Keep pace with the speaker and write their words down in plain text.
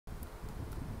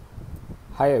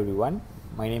Hi everyone,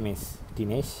 my name is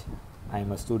Dinesh. I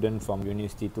am a student from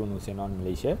University Tun Usenon,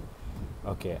 Malaysia.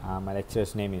 My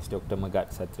lecturer's name is Dr.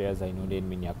 Megat Satria Zainuddin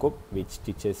bin Yaakob, which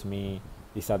teaches me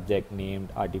the subject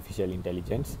named Artificial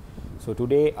Intelligence. So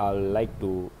today I'm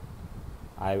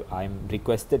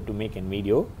requested to make a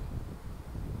video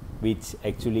which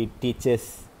actually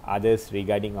teaches others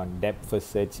regarding on depth first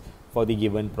search for the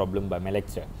given problem by my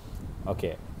lecturer.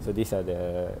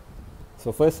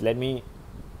 So first let me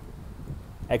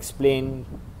explain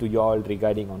to you all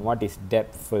regarding on what is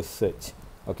depth first search.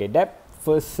 Depth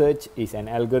first search is an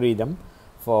algorithm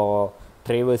for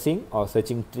traversing or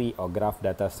searching tree or graph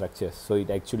data structures. So it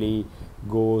actually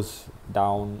goes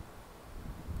down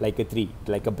like a tree,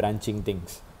 like a branching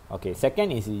things.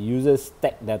 Second is it uses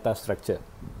stack data structure.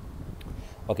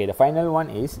 The final one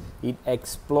is it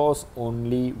explores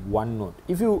only one node.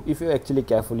 If you actually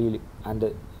carefully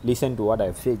listen to what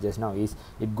I've said just now, is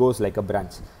it goes like a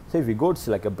branch. So if it goes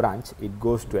like a branch, it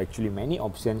goes to actually many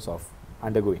options of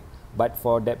undergoing. But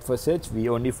for depth first search, we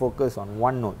only focus on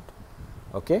one node.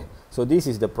 So this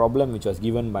is the problem which was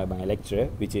given by my lecturer,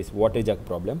 which is water jug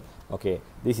problem.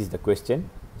 This is the question.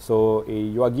 So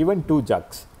you are given two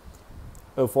jugs,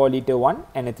 a 4 liter one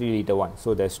and a 3 liter one.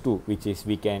 So there's two, which is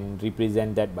we can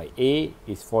represent that by A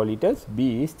is 4 liters,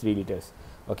 B is 3 liters.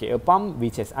 A pump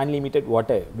which has unlimited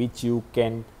water which you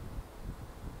can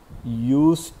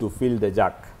use to fill the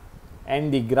jug,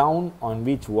 and the ground on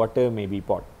which water may be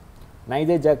poured.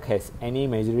 Neither jug has any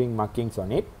measuring markings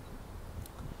on it.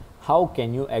 How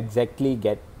can you exactly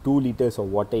get 2 liters of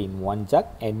water in one jug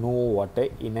and no water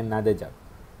in another jug?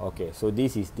 So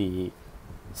this is the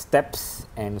steps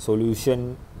and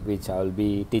solution which I will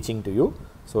be teaching to you.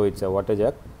 So it's a water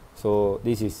jug. So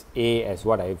this is A as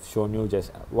what I've shown you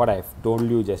what I've told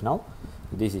you just now.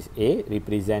 This is A,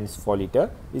 represents 4 liter.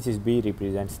 This is B,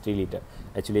 represents 3 liter.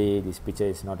 Actually this picture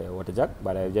is not a water jug,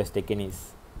 but I've just taken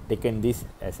this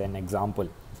as an example.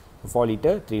 4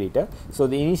 liter, 3 liter. So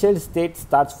the initial state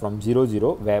starts from 0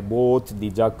 0, where both the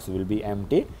jugs will be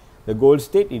empty. The goal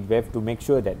state is we have to make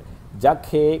sure that jug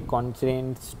A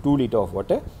contains 2 liter of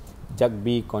water, jug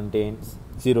B contains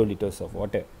 0 liters of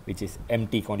water, which is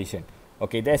empty condition.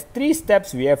 There's 3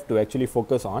 steps we have to actually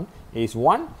focus on. Is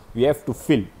one, we have to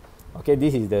fill.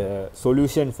 This is the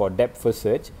solution for depth first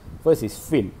search. First is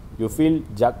fill. You fill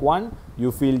jug 1,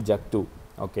 you fill jug 2.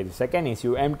 The second is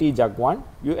you empty jug 1,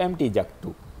 you empty jug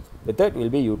 2. The third will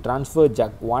be you transfer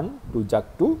jug 1 to jug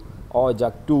 2 or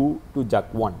jug 2 to jug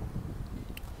 1.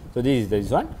 So this is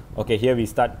this one. Here we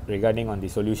start regarding on the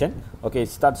solution. It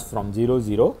starts from 0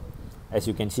 0, as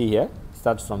you can see here.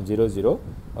 Starts from 0 0,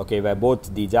 where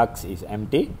both the jugs is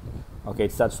empty.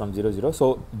 It starts from 0 0.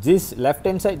 So this left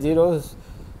hand side 0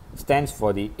 stands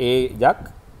for the A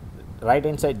jug, right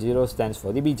hand side 0 stands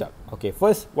for the B jug.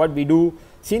 First what we do,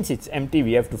 since it's empty,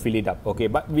 we have to fill it up.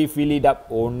 But we fill it up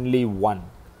only one.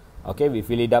 We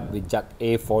fill it up with jug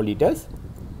A 4 liters,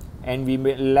 and we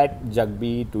may let jug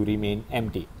B to remain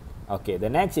empty. The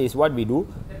next is what we do,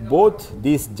 both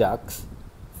these jugs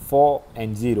 4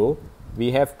 and 0,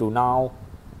 we have to now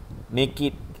make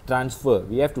it transfer.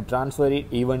 We have to transfer it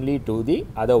evenly to the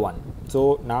other one.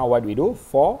 So now what we do,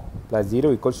 4 plus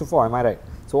 0 equals to 4, am I right?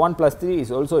 So 1 plus 3 is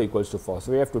also equals to 4.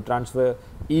 So we have to transfer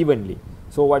evenly.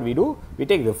 So what we do, we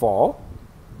take the 4,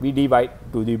 we divide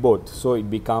to the both. So it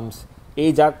becomes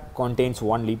A jug contains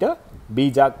 1 liter,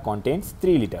 B jug contains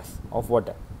 3 liters of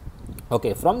water.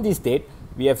 From this state,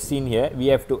 we have seen here, we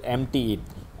have to empty it.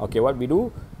 What we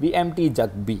do, we empty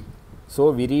jug B.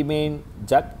 So we remain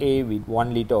jug A with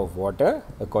 1 liter of water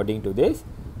according to this,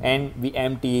 and we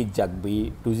empty jug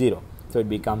B to 0. So it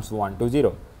becomes 1 to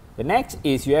 0. The next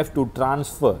is you have to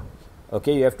transfer.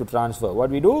 You have to transfer. What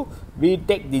we do, we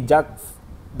take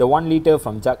the 1 liter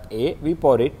from jug A, we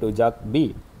pour it to jug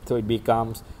B. So it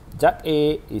becomes jug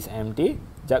A is empty,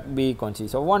 jug B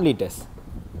consists of 1 liters.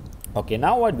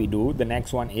 Now what we do, the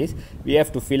next one is we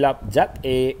have to fill up jug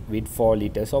A with 4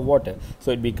 liters of water.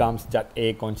 So it becomes jug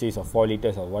A consists of 4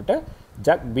 liters of water,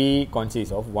 jug B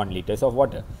consists of 1 liters of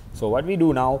water. So what we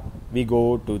do now, we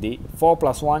go to the 4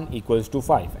 plus 1 equals to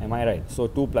 5, am I right? So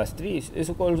 2 plus 3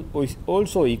 is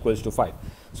also equals to 5.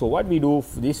 So what we do,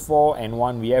 this 4 and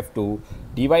 1, we have to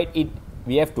divide it,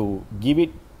 we have to give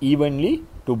it evenly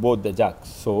to both the jugs.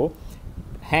 So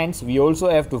hence we also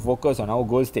have to focus on our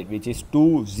goal state, which is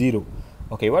 2 0.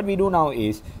 What we do now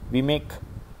is we make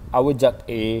our jug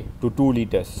A to 2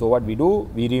 liters. So what we do,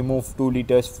 we remove 2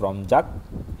 liters from jug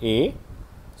A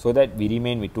so that we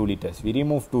remain with 2 liters. We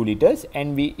remove 2 liters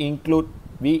and we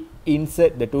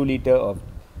insert the 2 liter of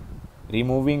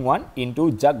removing one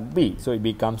into jug B. So it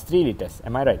becomes 3 liters.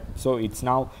 Am I right? So it's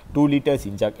now 2 liters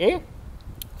in jug A,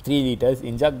 3 liters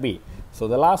in jug B. So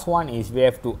the last one is we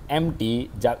have to empty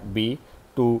jug B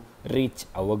to reach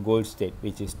our goal state,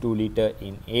 which is 2 liter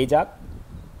in A jug,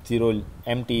 0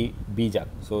 empty B jug.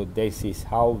 So this is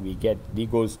how we get the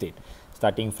goal state.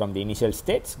 Starting from the initial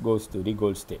states goes to the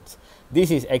goal states.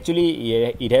 This is actually,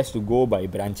 it has to go by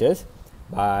branches,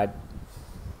 but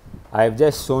I have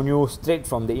just shown you straight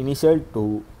from the initial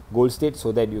to goal state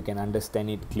so that you can understand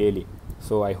it clearly.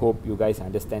 So I hope you guys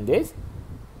understand this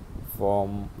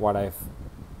from what I've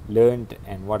learned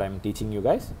and what I'm teaching you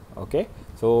guys. Okay,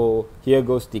 so here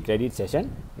goes the credit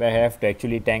session where I have to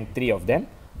actually thank 3 of them.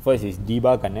 First is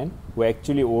Deepa Kannan, who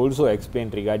actually also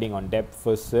explained regarding on depth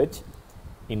first search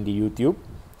in the YouTube.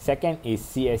 Second is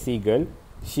CSE girl.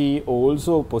 She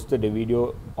also posted a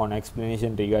video on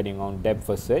explanation regarding on depth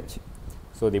first search.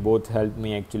 So they both helped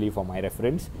me actually for my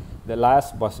reference. The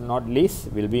last but not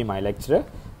least will be my lecturer,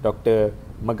 Dr.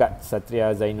 Magat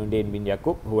Satria Zainuddin bin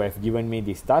Yaqub, who have given me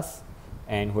this task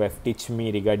and who have taught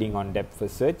me regarding on depth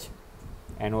first search,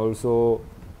 and also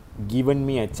given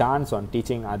me a chance on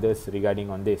teaching others regarding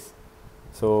on this.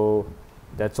 So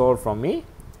that's all from me.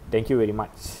 Thank you very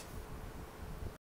much.